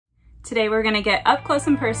Today we're gonna get up close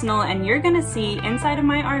and personal and you're gonna see inside of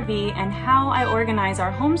my RV and how I organize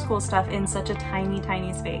our homeschool stuff in such a tiny,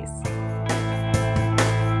 tiny space.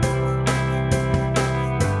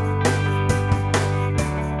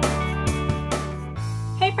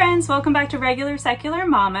 Hey friends, welcome back to Regular Secular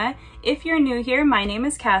Mama. If you're new here, my name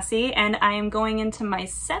is Cassie and I am going into my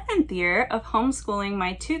 7th year of homeschooling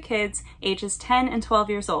my 2 kids ages 10 and 12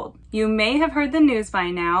 years old. You may have heard the news by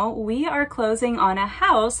now. We are closing on a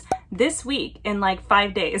house this week in like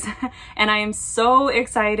 5 days and I am so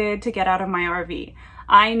excited to get out of my RV.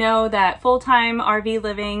 I know that full-time RV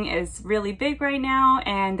living is really big right now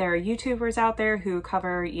and there are YouTubers out there who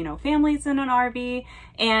cover, families in an RV,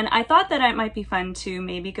 and I thought that it might be fun to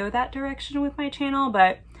maybe go that direction with my channel,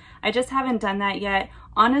 but I just haven't done that yet.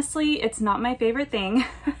 Honestly, it's not my favorite thing.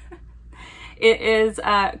 It is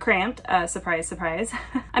cramped, surprise, surprise.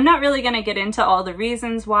 I'm not really gonna get into all the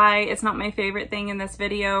reasons why it's not my favorite thing in this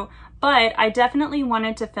video, but I definitely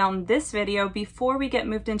wanted to film this video before we get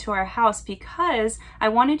moved into our house because I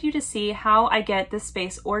wanted you to see how I get this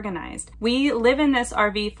space organized. We live in this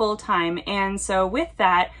RV full time, and so with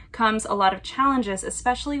that comes a lot of challenges,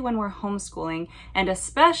 especially when we're homeschooling, and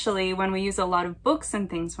especially when we use a lot of books and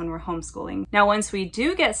things when we're homeschooling. Now, once we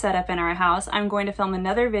do get set up in our house, I'm going to film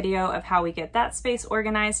another video of how we get that space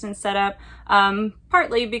organized and set up,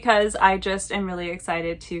 partly because I just am really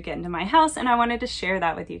excited to get into my house and I wanted to share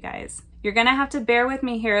that with you guys. You're gonna have to bear with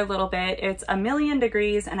me here a little bit. It's a million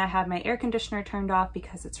degrees and I have my air conditioner turned off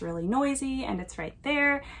because it's really noisy and it's right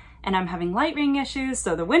there, and I'm having light ring issues,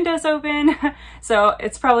 so the window's open. So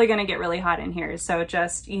it's probably gonna get really hot in here. So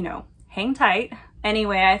just, hang tight.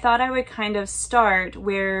 Anyway, I thought I would kind of start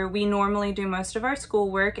where we normally do most of our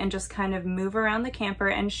schoolwork and just kind of move around the camper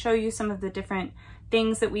and show you some of the different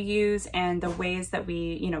things that we use and the ways that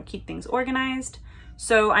we, keep things organized.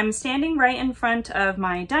 So I'm standing right in front of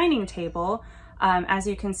my dining table. As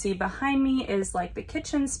you can see behind me is like the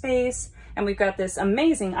kitchen space, and we've got this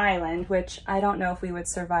amazing island, which I don't know if we would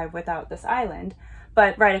survive without this island,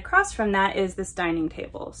 but right across from that is this dining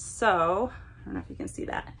table. So, I don't know if you can see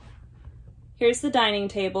that. Here's the dining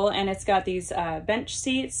table and it's got these bench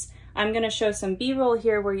seats. I'm gonna show some B-roll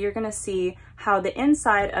here where you're gonna see how the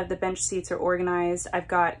inside of the bench seats are organized. I've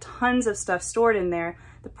got tons of stuff stored in there.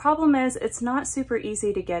 The problem is it's not super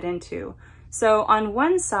easy to get into. So on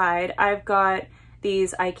one side, I've got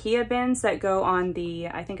these IKEA bins that go on the,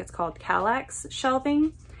 I think it's called Kallax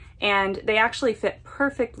shelving, and they actually fit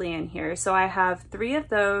perfectly in here. So I have 3 of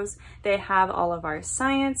those. They have all of our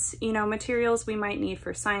science, materials we might need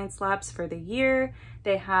for science labs for the year.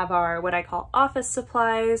 They have our, what I call office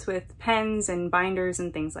supplies with pens and binders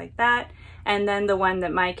and things like that. And then the one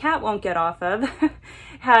that my cat won't get off of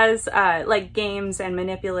has like games and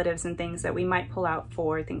manipulatives and things that we might pull out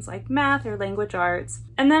for things like math or language arts.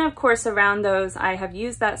 And then of course around those I have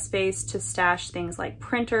used that space to stash things like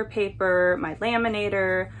printer paper, my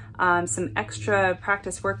laminator, some extra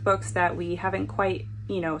practice workbooks that we haven't quite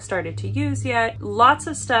started to use yet. Lots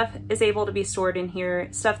of stuff is able to be stored in here,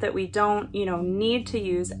 stuff that we don't, need to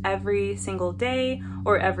use every single day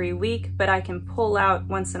or every week, but I can pull out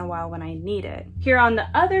once in a while when I need it. Here on the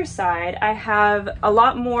other side, I have a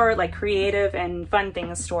lot more like creative and fun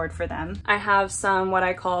things stored for them. I have some what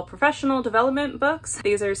I call professional development books.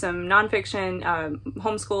 These are some nonfiction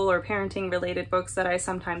homeschool or parenting related books that I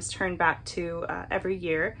sometimes turn back to every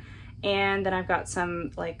year. And then I've got some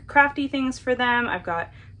like crafty things for them. I've got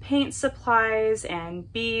paint supplies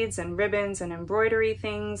and beads and ribbons and embroidery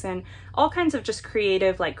things and all kinds of just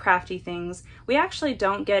creative like crafty things. We actually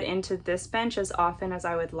don't get into this bench as often as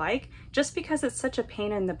I would like, just because it's such a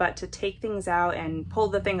pain in the butt to take things out and pull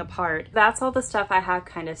the thing apart. That's all the stuff I have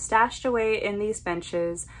kind of stashed away in these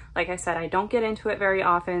benches. Like I said, I don't get into it very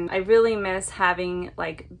often. I really miss having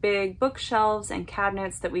like big bookshelves and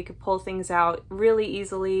cabinets that we could pull things out really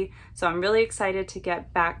easily. So I'm really excited to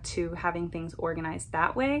get back to having things organized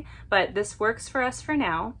that way, but this works for us for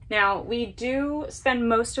now. Now, we do spend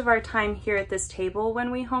most of our time here at this table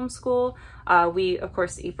when we homeschool. We of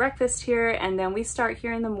course eat breakfast here, and then we start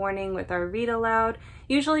here in the morning with our read aloud.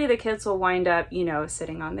 Usually the kids will wind up,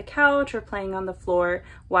 sitting on the couch or playing on the floor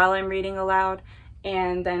while I'm reading aloud.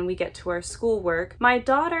 And then we get to our schoolwork. My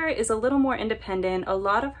daughter is a little more independent. A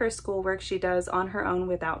lot of her schoolwork she does on her own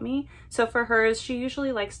without me. So for hers, she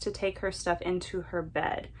usually likes to take her stuff into her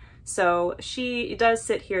bed. So she does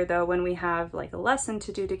sit here though when we have like a lesson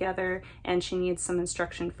to do together and she needs some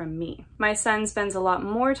instruction from me. My son spends a lot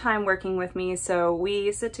more time working with me, so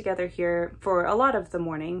we sit together here for a lot of the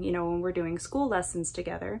morning, when we're doing school lessons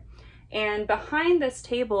together. And behind this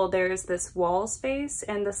table, there's this wall space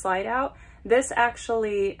and the slide out. This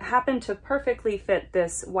actually happened to perfectly fit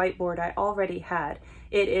this whiteboard I already had.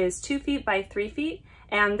 It is 2 feet by 3 feet,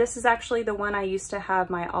 and this is actually the one I used to have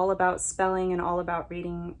my all about spelling and all about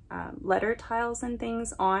reading letter tiles and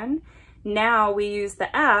things on. Now we use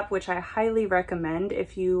the app, which I highly recommend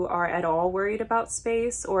if you are at all worried about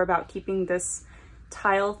space or about keeping this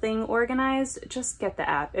tile thing organized. Just get the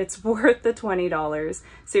app. It's worth the $20,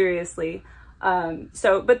 seriously.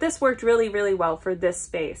 But this worked really, really well for this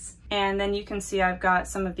space. And then you can see I've got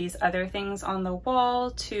some of these other things on the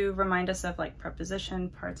wall to remind us of like preposition,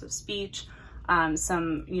 parts of speech,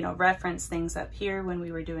 some, reference things up here when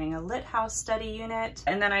we were doing a Lit House study unit.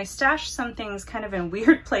 And then I stashed some things kind of in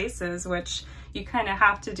weird places, which you kind of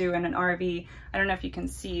have to do in an RV. I don't know if you can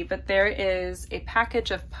see, but there is a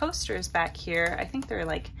package of posters back here. I think they're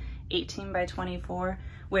like 18 by 24,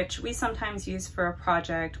 which we sometimes use for a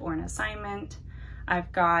project or an assignment.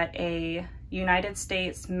 I've got a United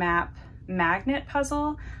States map magnet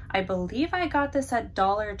puzzle. I believe I got this at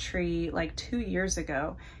Dollar Tree like 2 years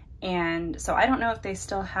ago. And so I don't know if they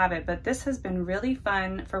still have it, but this has been really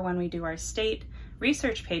fun for when we do our state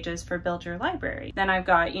research pages for Build Your Library. Then I've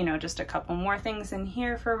got, just a couple more things in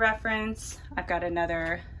here for reference. I've got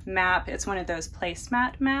another map. It's one of those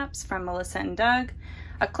placemat maps from Melissa and Doug.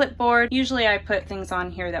 A clipboard. Usually I put things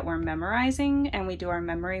on here that we're memorizing and we do our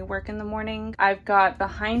memory work in the morning. I've got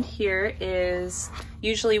behind here is,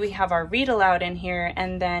 usually we have our read aloud in here,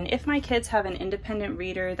 and then if my kids have an independent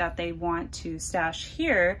reader that they want to stash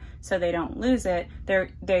here so they don't lose it,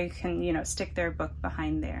 they can, stick their book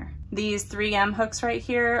behind there. These 3M hooks right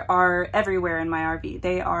here are everywhere in my RV.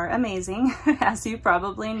 They are amazing, as you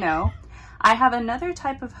probably know. I have another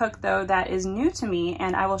type of hook though that is new to me,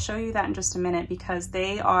 and I will show you that in just a minute because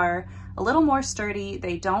they are a little more sturdy.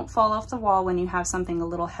 They don't fall off the wall when you have something a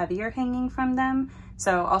little heavier hanging from them.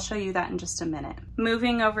 So I'll show you that in just a minute.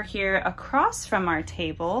 Moving over here across from our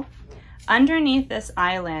table, underneath this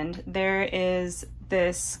island, there is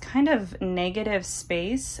this kind of negative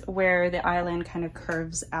space where the island kind of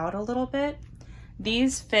curves out a little bit.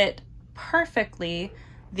 These fit perfectly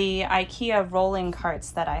the IKEA rolling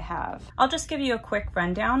carts that I have. I'll just give you a quick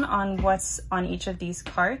rundown on what's on each of these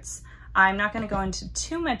carts. I'm not going to go into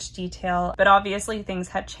too much detail, but obviously things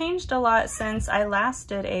have changed a lot since I last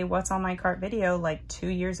did a What's on My Cart video like 2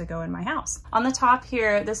 years ago in my house. On the top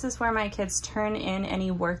here, this is where my kids turn in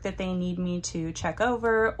any work that they need me to check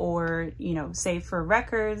over or, save for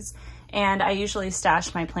records. And I usually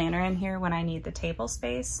stash my planner in here when I need the table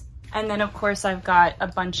space. And then of course I've got a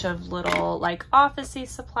bunch of little like office-y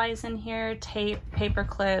supplies in here, tape, paper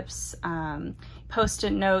clips,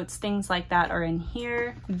 post-it notes, things like that are in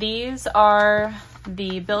here. These are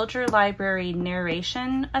the Build Your Library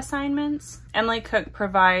narration assignments. Emily Cook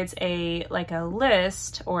provides a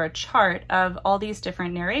list or a chart of all these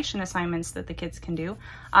different narration assignments that the kids can do.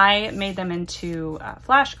 I made them into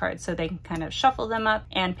flashcards so they can kind of shuffle them up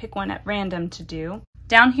and pick one at random to do.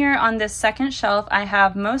 Down here on this second shelf, I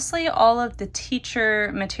have mostly all of the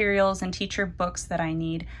teacher materials and teacher books that I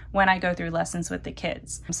need when I go through lessons with the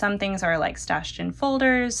kids. Some things are like stashed in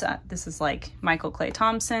folders. This is like Michael Clay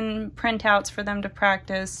Thompson printouts for them to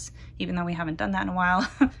practice, even though we haven't done that in a while.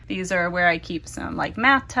 These are where I keep some like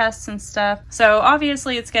math tests and stuff. So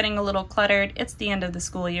obviously it's getting a little cluttered. It's the end of the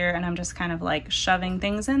school year and I'm just kind of like shoving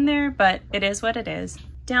things in there, but it is what it is.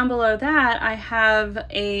 Down below that, I have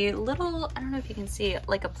a little, I don't know if you can see it,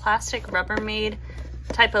 like a plastic Rubbermaid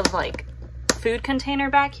type of like food container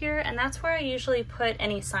back here, and that's where I usually put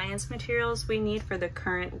any science materials we need for the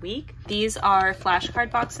current week. These are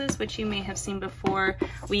flashcard boxes, which you may have seen before.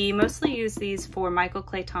 We mostly use these for Michael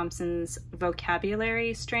Clay Thompson's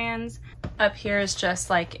vocabulary strands. Up here is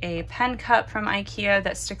just like a pen cup from IKEA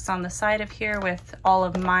that sticks on the side of here with all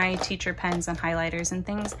of my teacher pens and highlighters and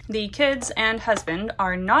things. The kids and husband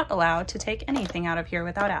are not allowed to take anything out of here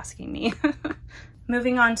without asking me.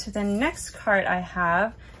 Moving on to the next cart I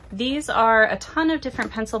have, these are a ton of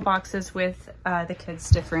different pencil boxes with the kids'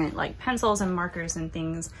 different like pencils and markers and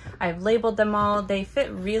things. I've labeled them all. They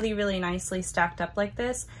fit really, really nicely stacked up like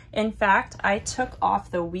this. In fact, I took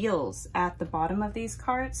off the wheels at the bottom of these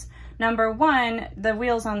carts. Number one, the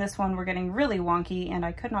wheels on this one were getting really wonky and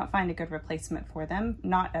I could not find a good replacement for them,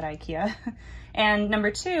 not at IKEA. And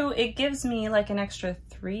number two, it gives me like an extra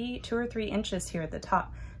 2 or 3 inches here at the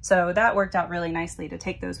top. So that worked out really nicely to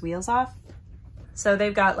take those wheels off. So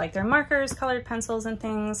they've got like their markers, colored pencils and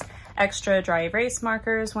things, extra dry erase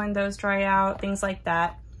markers when those dry out, things like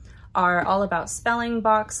that. Our All About Spelling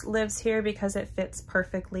box lives here because it fits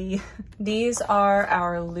perfectly. These are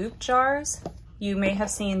our loop jars. you may have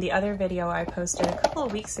seen the other video I posted a couple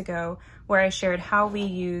of weeks ago where I shared how we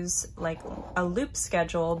use like a loop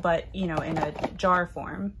schedule, but in a jar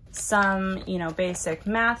form. Some, basic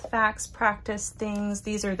math facts, practice things.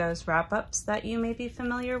 These are those wrap-ups that you may be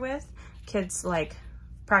familiar with. Kids like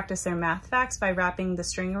practice their math facts by wrapping the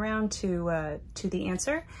string around to the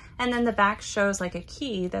answer. And then the back shows like a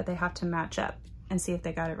key that they have to match up and see if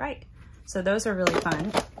they got it right. So those are really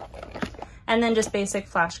fun. And then just basic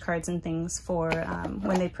flashcards and things for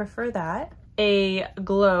when they prefer that. A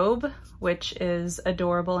globe, which is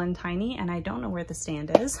adorable and tiny, and I don't know where the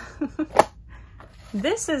stand is.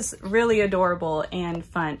 This is really adorable and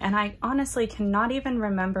fun, and I honestly cannot even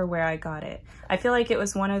remember where I got it. I feel like it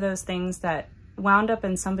was one of those things that wound up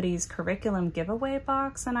in somebody's curriculum giveaway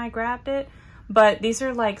box and I grabbed it. But these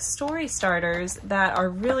are like story starters that are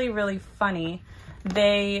really, really funny.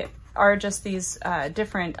 They are just these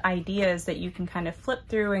different ideas that you can kind of flip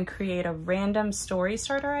through and create a random story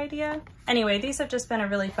starter idea. Anyway, these have just been a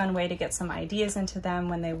really fun way to get some ideas into them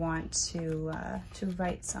when they want to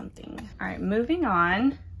write something. All right, moving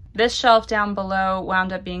on. This shelf down below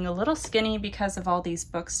wound up being a little skinny because of all these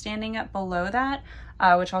books standing up below that,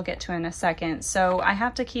 which I'll get to in a second. So I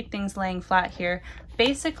have to keep things laying flat here.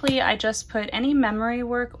 Basically, I just put any memory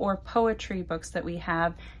work or poetry books that we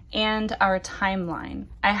have and our timeline.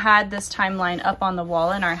 I had this timeline up on the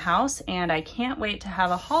wall in our house, and I can't wait to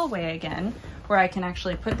have a hallway again where I can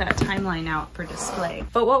actually put that timeline out for display.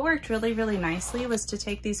 But what worked really, really nicely was to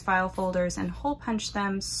take these file folders and hole punch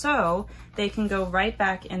them so they can go right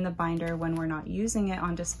back in the binder when we're not using it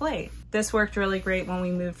on display. This worked really great when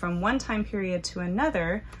we moved from one time period to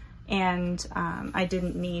another, and I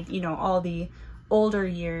didn't need, all the older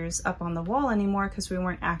years up on the wall anymore because we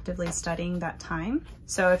weren't actively studying that time.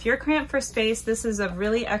 So if you're cramped for space, this is a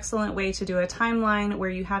really excellent way to do a timeline where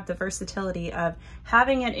you have the versatility of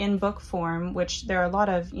having it in book form, which there are a lot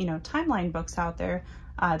of, timeline books out there.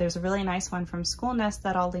 There's a really nice one from School Nest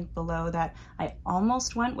that I'll link below that I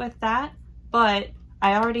almost went with that, but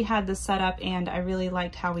I already had this set up and I really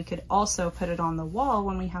liked how we could also put it on the wall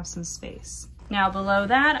when we have some space. Now below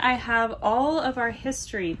that, I have all of our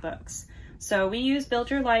history books. So we use Build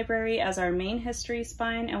Your Library as our main history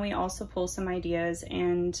spine, and we also pull some ideas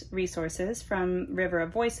and resources from River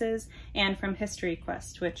of Voices and from History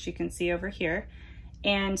Quest, which you can see over here.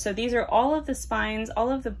 And so these are all of the spines, all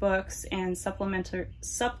of the books and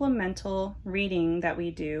supplemental reading that we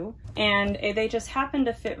do. And they just happen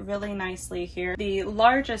to fit really nicely here. The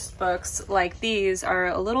largest books like these are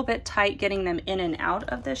a little bit tight getting them in and out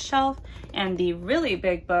of this shelf. And the really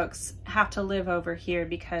big books have to live over here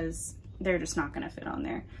because they're just not gonna fit on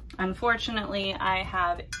there. Unfortunately, I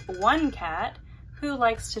have one cat who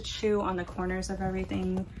likes to chew on the corners of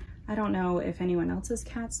everything. I don't know if anyone else's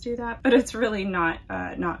cats do that, but it's really not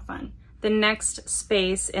fun. The next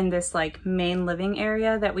space in this like main living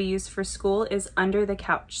area that we use for school is under the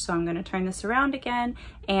couch. So I'm gonna turn this around again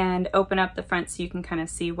and open up the front so you can kind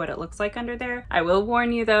of see what it looks like under there. I will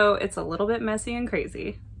warn you though, it's a little bit messy and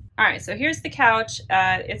crazy. All right, so here's the couch.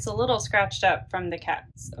 It's a little scratched up from the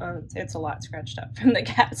cats. It's a lot scratched up from the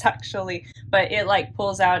cats actually, but it like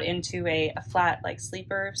pulls out into a flat like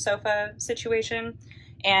sleeper sofa situation.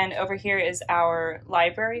 And over here is our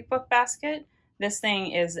library book basket. This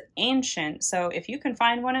thing is ancient, so if you can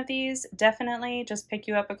find one of these, definitely just pick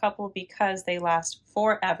you up a couple because they last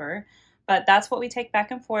forever. But that's what we take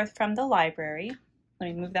back and forth from the library.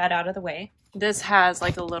 Let me move that out of the way. This has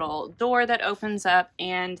like a little door that opens up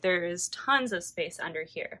and there is tons of space under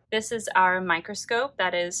here. This is our microscope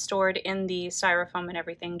that is stored in the styrofoam and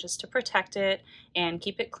everything just to protect it and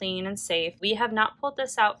keep it clean and safe. We have not pulled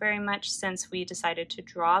this out very much since we decided to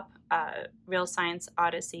drop Real Science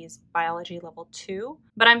Odyssey's Biology Level 2,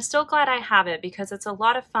 but I'm still glad I have it because it's a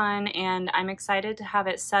lot of fun and I'm excited to have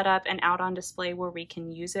it set up and out on display where we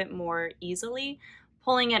can use it more easily.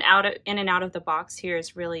 Pulling it in and out of the box here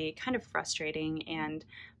is really kind of frustrating, and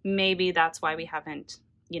maybe that's why we haven't,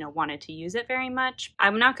 wanted to use it very much.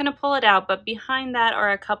 I'm not going to pull it out, but behind that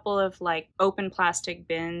are a couple of like open plastic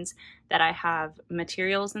bins that I have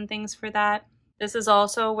materials and things for that. This is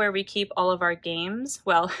also where we keep all of our games.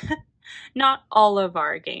 Well, not all of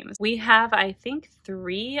our games. We have, I think,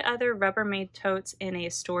 3 other Rubbermaid totes in a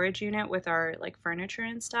storage unit with our like furniture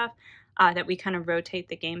and stuff. That we kind of rotate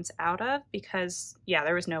the games out of because, yeah,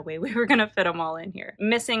 there was no way we were going to fit them all in here.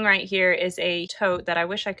 Missing right here is a tote that I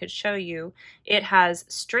wish I could show you. It has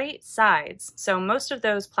straight sides. So most of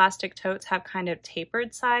those plastic totes have kind of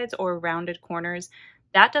tapered sides or rounded corners.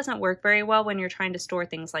 That doesn't work very well when you're trying to store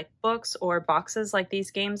things like books or boxes like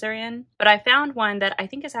these games are in. But I found one that I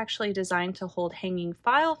think is actually designed to hold hanging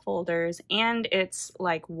file folders, and it's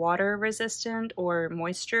like water resistant or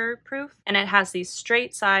moisture proof. And it has these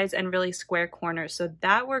straight sides and really square corners. So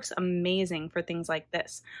that works amazing for things like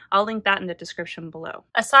this. I'll link that in the description below.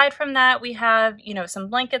 Aside from that, we have, some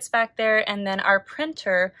blankets back there, and then our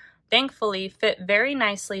printer thankfully fit very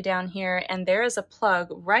nicely down here, and there is a plug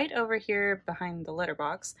right over here behind the litter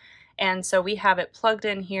box. And so we have it plugged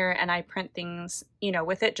in here, and I print things,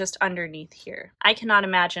 with it just underneath here. I cannot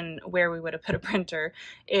imagine where we would have put a printer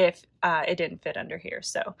if it didn't fit under here.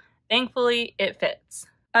 So thankfully it fits.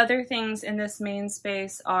 Other things in this main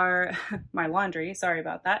space are my laundry, sorry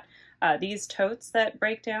about that. These totes that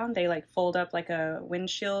break down, they like fold up like a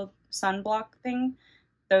windshield sunblock thing.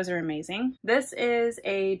 Those are amazing. This is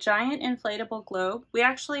a giant inflatable globe. We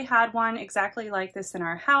actually had one exactly like this in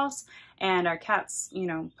our house, and our cats,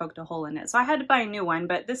 poked a hole in it. So I had to buy a new one,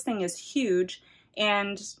 but this thing is huge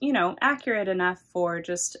and, accurate enough for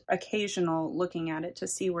just occasional looking at it to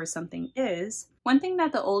see where something is. One thing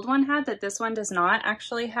that the old one had that this one does not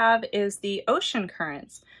actually have is the ocean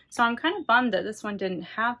currents. So I'm kind of bummed that this one didn't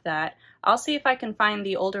have that. I'll see if I can find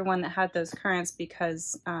the older one that had those currents,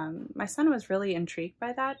 because my son was really intrigued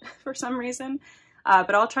by that for some reason.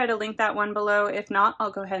 But I'll try to link that one below. If not,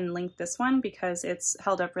 I'll go ahead and link this one because it's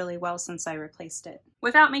held up really well since I replaced it.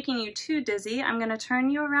 Without making you too dizzy, I'm going to turn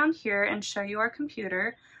you around here and show you our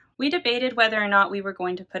computer. We debated whether or not we were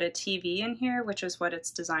going to put a TV in here, which is what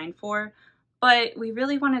it's designed for. But we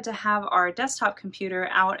really wanted to have our desktop computer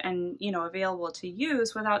out and, available to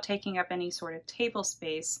use without taking up any sort of table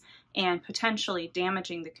space and potentially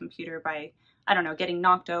damaging the computer by, I don't know, getting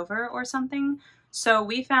knocked over or something. So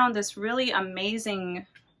we found this really amazing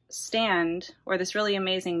stand, or this really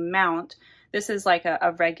amazing mount. This is like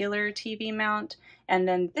a regular TV mount. And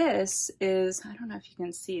then this is, I don't know if you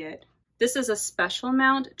can see it. This is a special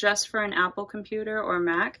mount just for an Apple computer or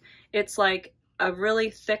Mac. It's like a really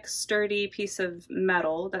thick, sturdy piece of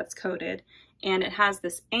metal that's coated, and it has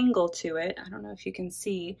this angle to it. I don't know if you can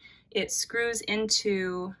see. It screws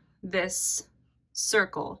into this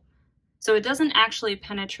circle. So it doesn't actually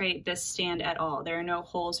penetrate this stand at all. There are no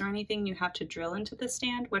holes or anything you have to drill into the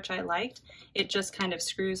stand, which I liked. It just kind of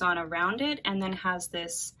screws on around it and then has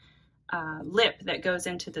this lip that goes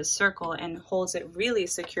into the circle and holds it really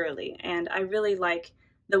securely. And I really like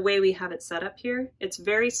the way we have it set up here. It's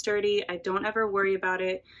very sturdy. I don't ever worry about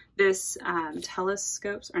it. This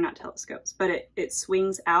telescopes, or not telescopes, but it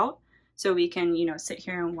swings out. So we can, sit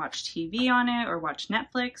here and watch TV on it or watch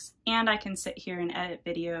Netflix, and I can sit here and edit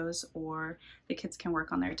videos, or the kids can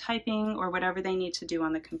work on their typing or whatever they need to do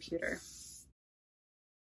on the computer.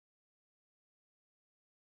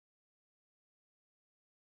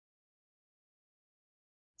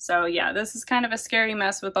 So yeah, this is kind of a scary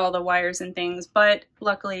mess with all the wires and things, but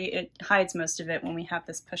luckily it hides most of it when we have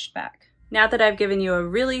this pushed back. Now that I've given you a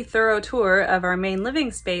really thorough tour of our main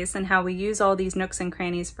living space and how we use all these nooks and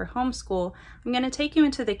crannies for homeschool, I'm going to take you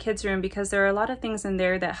into the kids' room because there are a lot of things in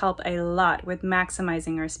there that help a lot with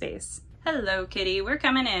maximizing our space. Hello, kitty, we're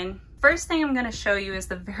coming in. First thing I'm going to show you is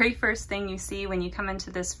the very first thing you see when you come into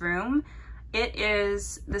this room. It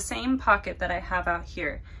is the same pocket that I have out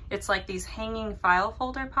here. It's like these hanging file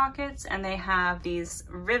folder pockets, and they have these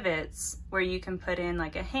rivets where you can put in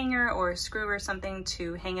like a hanger or a screw or something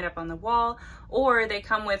to hang it up on the wall, or they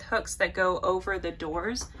come with hooks that go over the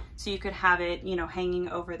doors, so you could have it, hanging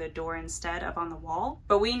over the door instead up on the wall.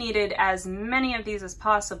 But we needed as many of these as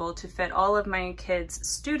possible to fit all of my kids'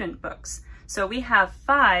 student books. So we have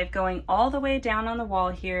 5 going all the way down on the wall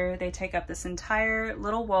here. They take up this entire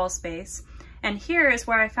little wall space. And here is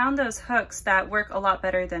where I found those hooks that work a lot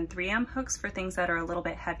better than 3M hooks for things that are a little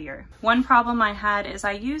bit heavier. One problem I had is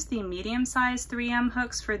I used the medium-sized 3M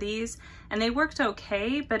hooks for these, and they worked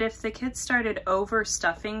okay, but if the kids started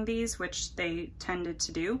overstuffing these, which they tended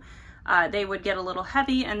to do, they would get a little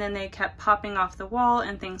heavy, and then they kept popping off the wall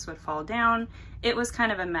and things would fall down. It was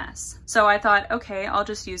kind of a mess. So I thought, okay, I'll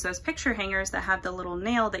just use those picture hangers that have the little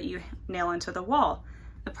nail that you nail into the wall.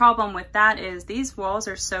 The problem with that is these walls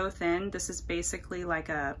are so thin. This is basically like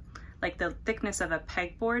the thickness of a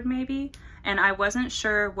pegboard maybe, and I wasn't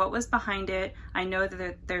sure what was behind it. I know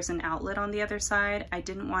that there's an outlet on the other side. I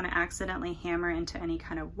didn't want to accidentally hammer into any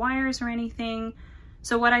kind of wires or anything.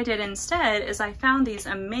 So what I did instead is I found these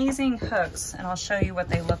amazing hooks, and I'll show you what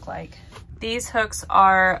they look like. These hooks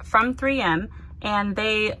are from 3M, and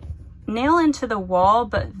they nail into the wall,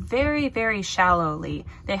 but very, very shallowly.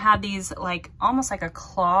 They have these like almost like a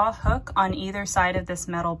claw hook on either side of this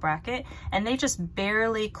metal bracket, and they just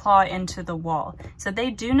barely claw into the wall. So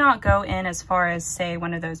they do not go in as far as, say,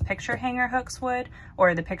 one of those picture hanger hooks would,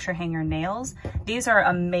 or the picture hanger nails. These are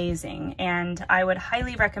amazing, and I would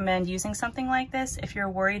highly recommend using something like this if you're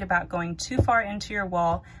worried about going too far into your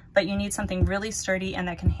wall, but you need something really sturdy and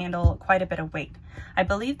that can handle quite a bit of weight. I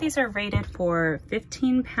believe these are rated for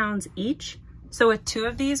 15 pounds each. So with two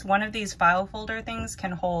of these, one of these file folder things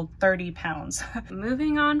can hold 30 pounds.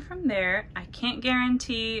 Moving on from there, I can't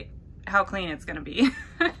guarantee how clean it's gonna be,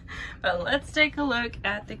 but let's take a look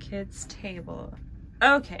at the kids' table.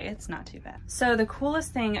 Okay, it's not too bad. So the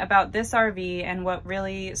coolest thing about this RV and what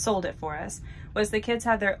really sold it for us was the kids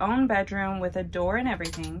have their own bedroom with a door and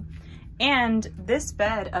everything. And this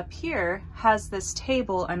bed up here has this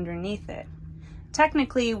table underneath it.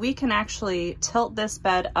 Technically, we can actually tilt this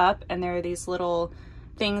bed up, and there are these little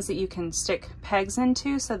things that you can stick pegs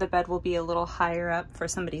into, so the bed will be a little higher up for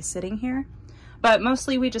somebody sitting here. But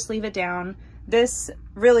mostly we just leave it down. This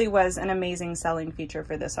really was an amazing selling feature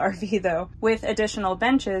for this RV though. With additional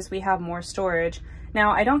benches, we have more storage.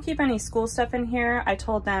 Now, I don't keep any school stuff in here. I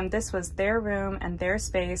told them this was their room and their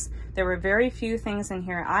space. There were very few things in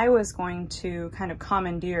here I was going to kind of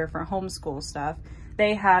commandeer for homeschool stuff.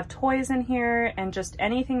 They have toys in here, and just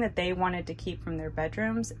anything that they wanted to keep from their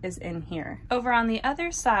bedrooms is in here. Over on the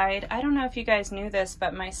other side, I don't know if you guys knew this,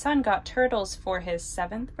 but my son got turtles for his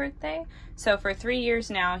 7th birthday. So for 3 years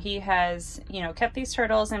now, he has, kept these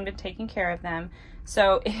turtles and been taking care of them.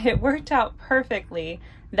 So it worked out perfectly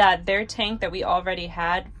that their tank that we already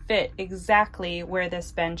had fit exactly where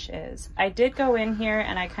this bench is. I did go in here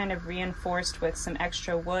and I kind of reinforced with some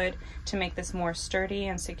extra wood to make this more sturdy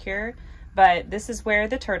and secure, but this is where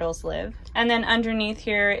the turtles live. And then underneath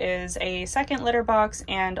here is a second litter box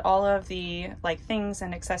and all of the things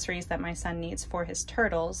and accessories that my son needs for his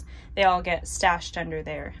turtles. They all get stashed under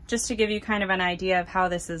there. Just to give you kind of an idea of how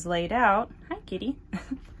this is laid out. Hi, kitty.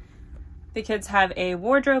 The kids have a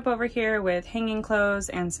wardrobe over here with hanging clothes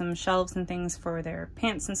and some shelves and things for their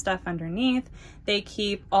pants and stuff underneath. They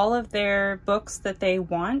keep all of their books that they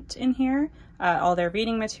want in here, all their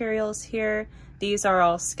reading materials here. These are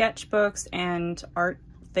all sketchbooks and art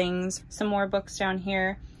things. Some more books down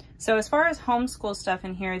here. So as far as homeschool stuff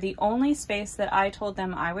in here, the only space that I told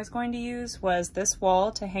them I was going to use was this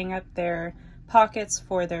wall to hang up their pockets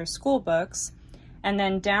for their school books. And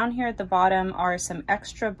then down here at the bottom are some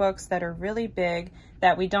extra books that are really big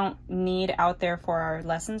that we don't need out there for our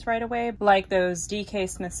lessons right away, like those DK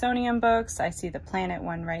Smithsonian books. I see the planet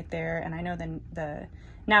one right there, and I know the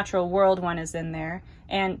natural world one is in there,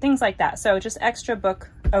 and things like that. So just extra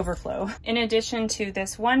book overflow. In addition to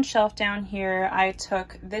this one shelf down here, I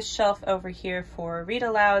took this shelf over here for read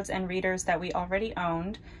alouds and readers that we already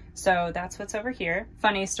owned. So that's what's over here.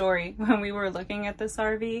 Funny story, when we were looking at this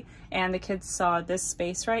RV and the kids saw this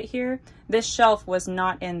space right here, this shelf was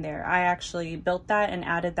not in there. I actually built that and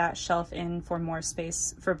added that shelf in for more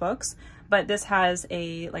space for books. But this has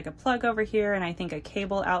a plug over here and I think a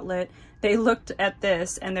cable outlet. They looked at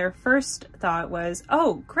this and their first thought was,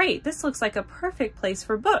 oh great, this looks like a perfect place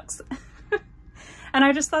for books. And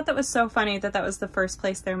I just thought that was so funny that that was the first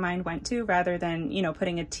place their mind went to, rather than,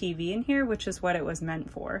 putting a TV in here, which is what it was meant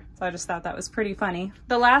for. So I just thought that was pretty funny.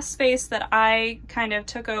 The last space that I kind of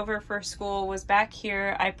took over for school was back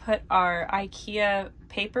here. I put our IKEA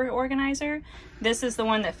paper organizer. This is the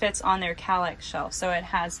one that fits on their Kallax shelf. So it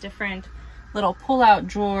has different little pull-out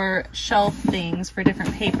drawer shelf things for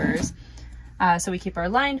different papers. So we keep our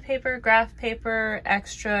lined paper, graph paper,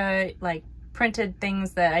 extra printed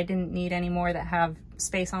things that I didn't need anymore that have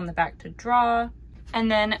space on the back to draw.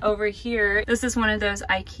 And then over here, this is one of those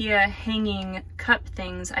IKEA hanging cup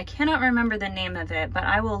things. I cannot remember the name of it, but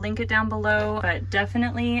I will link it down below. But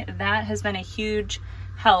definitely that has been a huge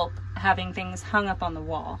help, having things hung up on the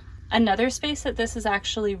wall. Another space that this is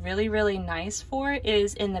actually really, really nice for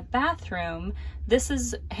is in the bathroom. This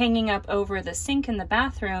is hanging up over the sink in the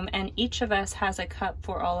bathroom, and each of us has a cup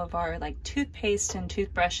for all of our toothpaste and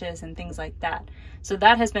toothbrushes and things like that. So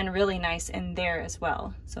that has been really nice in there as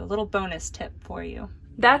well. So a little bonus tip for you.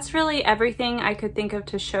 That's really everything I could think of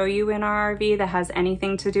to show you in our RV that has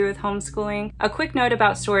anything to do with homeschooling. A quick note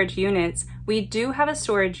about storage units. We do have a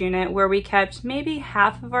storage unit where we kept maybe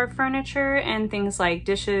half of our furniture and things like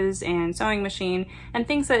dishes and sewing machine and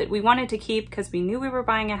things that we wanted to keep because we knew we were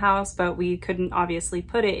buying a house, but we couldn't obviously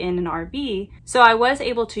put it in an RV. So I was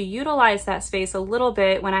able to utilize that space a little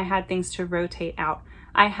bit when I had things to rotate out.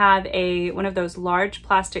 I have one of those large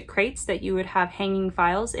plastic crates that you would have hanging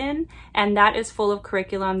files in, and that is full of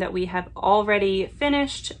curriculum that we have already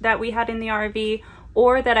finished that we had in the RV,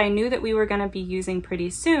 or that I knew that we were going to be using pretty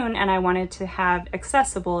soon and I wanted to have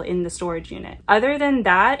accessible in the storage unit. Other than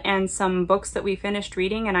that and some books that we finished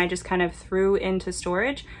reading and I just kind of threw into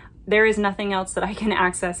storage, there is nothing else that I can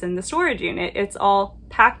access in the storage unit. It's all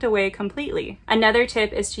packed away completely. Another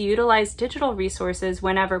tip is to utilize digital resources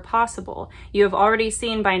whenever possible. You have already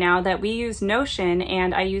seen by now that we use Notion,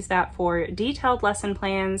 and I use that for detailed lesson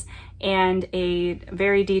plans and a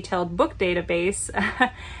very detailed book database.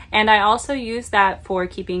 And I also use that for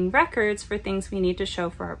keeping records for things we need to show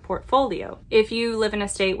for our portfolio. If you live in a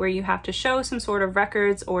state where you have to show some sort of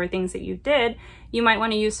records or things that you did, you might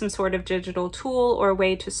want to use some sort of digital tool or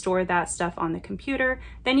way to store that stuff on the computer.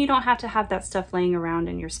 Then you don't have to have that stuff laying around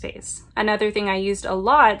in your space. Another thing I used a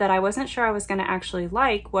lot that I wasn't sure I was going to actually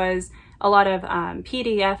like was a lot of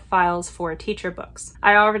PDF files for teacher books.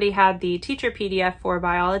 I already had the teacher PDF for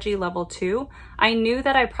biology level 2. I knew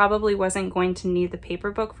that I probably wasn't going to need the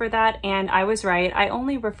paper book for that, and I was right. I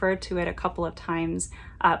only referred to it a couple of times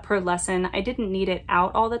per lesson. I didn't need it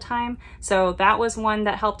out all the time, so that was one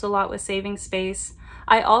that helped a lot with saving space.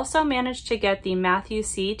 I also managed to get the Matthew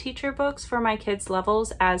C. teacher books for my kids'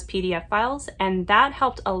 levels as PDF files, and that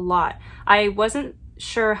helped a lot. I wasn't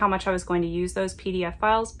sure how much I was going to use those PDF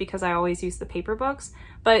files because I always use the paper books,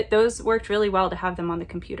 but those worked really well to have them on the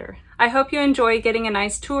computer. I hope you enjoy getting a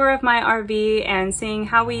nice tour of my RV and seeing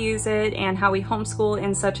how we use it and how we homeschool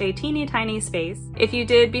in such a teeny tiny space. If you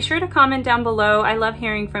did, be sure to comment down below. I love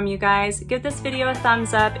hearing from you guys. Give this video a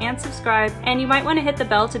thumbs up and subscribe, and you might want to hit the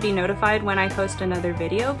bell to be notified when I post another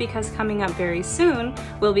video, because coming up very soon,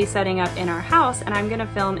 we'll be setting up in our house and I'm going to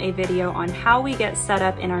film a video on how we get set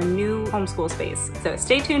up in our new homeschool space. So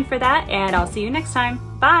stay tuned for that, and I'll see you next time.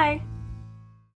 Bye!